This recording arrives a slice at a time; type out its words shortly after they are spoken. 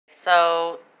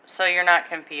So you're not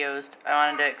confused, I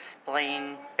wanted to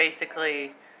explain,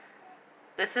 basically,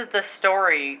 this is the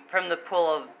story from the Pool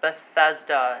of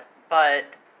Bethesda,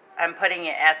 but I'm putting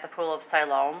it at the Pool of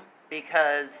Siloam,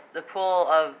 because the Pool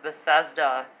of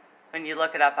Bethesda, when you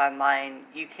look it up online,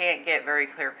 you can't get very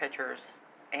clear pictures,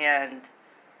 and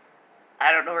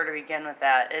I don't know where to begin with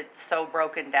that. It's so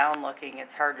broken down looking,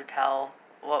 it's hard to tell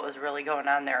what was really going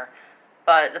on there.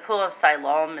 But the Pool of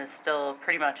Siloam is still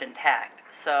pretty much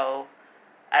intact, so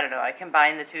I don't know, I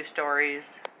combined the two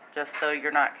stories just so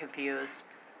you're not confused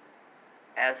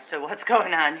as to what's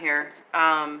going on here.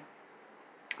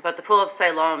 But the Pool of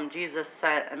Siloam, Jesus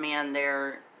sent a man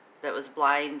there that was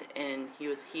blind and he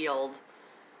was healed.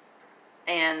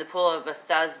 And the Pool of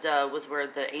Bethesda was where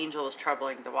the angel was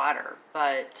troubling the water.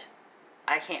 But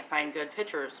I can't find good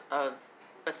pictures of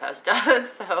Bethesda,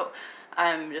 so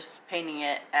I'm just painting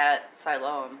it at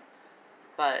Siloam.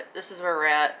 But this is where we're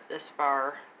at thus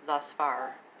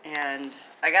far. And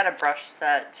I got a brush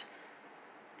set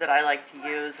that I like to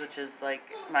use, which is like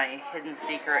my hidden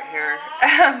secret here.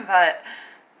 But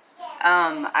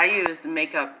I use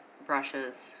makeup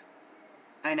brushes.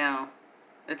 I know,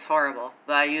 it's horrible,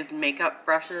 but I use makeup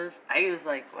brushes. I use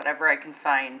like whatever I can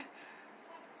find.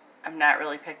 I'm not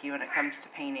really picky when it comes to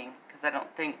painting, because I don't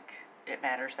think it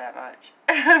matters that much.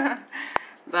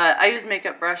 But I use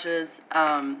makeup brushes.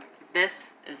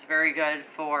 This is very good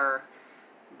for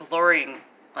blurring.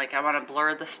 Like, I want to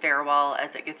blur the stairwell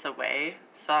as it gets away,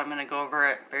 so I'm going to go over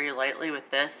it very lightly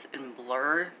with this and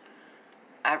blur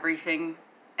everything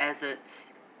as it's,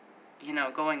 you know,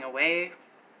 going away,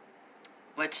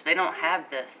 which they don't have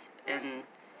this in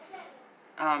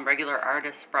regular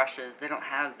artist brushes. They don't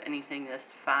have anything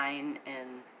this fine and,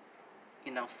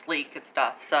 you know, sleek and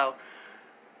stuff. So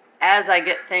as I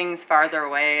get things farther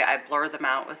away, I blur them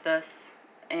out with this.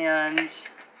 And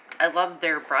I love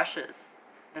their brushes,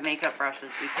 the makeup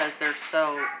brushes, because they're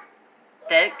so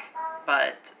thick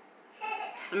but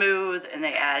smooth, and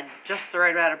they add just the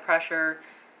right amount of pressure.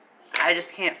 I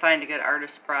just can't find a good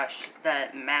artist brush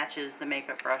that matches the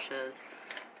makeup brushes.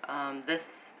 This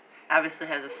obviously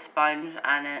has a sponge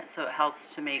on it, so it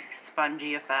helps to make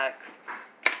spongy effects.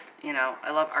 You know,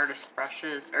 I love artist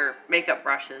brushes, or makeup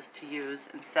brushes to use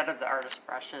instead of the artist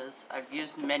brushes. I've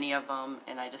used many of them,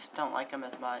 and I just don't like them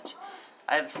as much.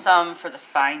 I have some for the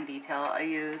fine detail I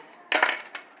use.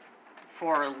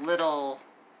 For little,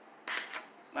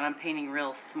 when I'm painting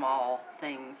real small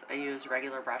things, I use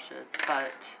regular brushes,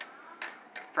 but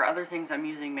for other things I'm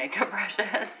using makeup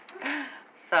brushes.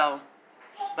 So,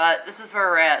 but this is where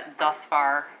we're at thus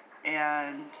far,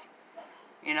 and,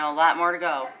 you know, a lot more to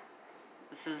go.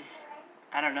 This is,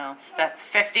 I don't know, step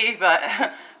 50, but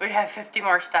we have 50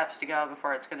 more steps to go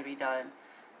before it's going to be done.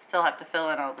 Still have to fill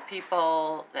in all the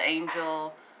people, the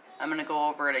angel. I'm going to go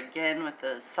over it again with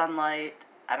the sunlight.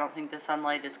 I don't think the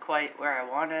sunlight is quite where I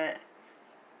want it.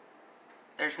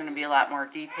 There's going to be a lot more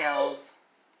details.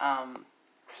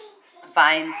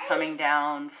 Vines coming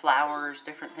down, flowers,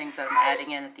 different things that I'm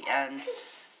adding in at the end.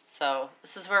 So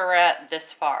this is where we're at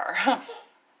this far.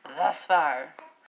 Thus far.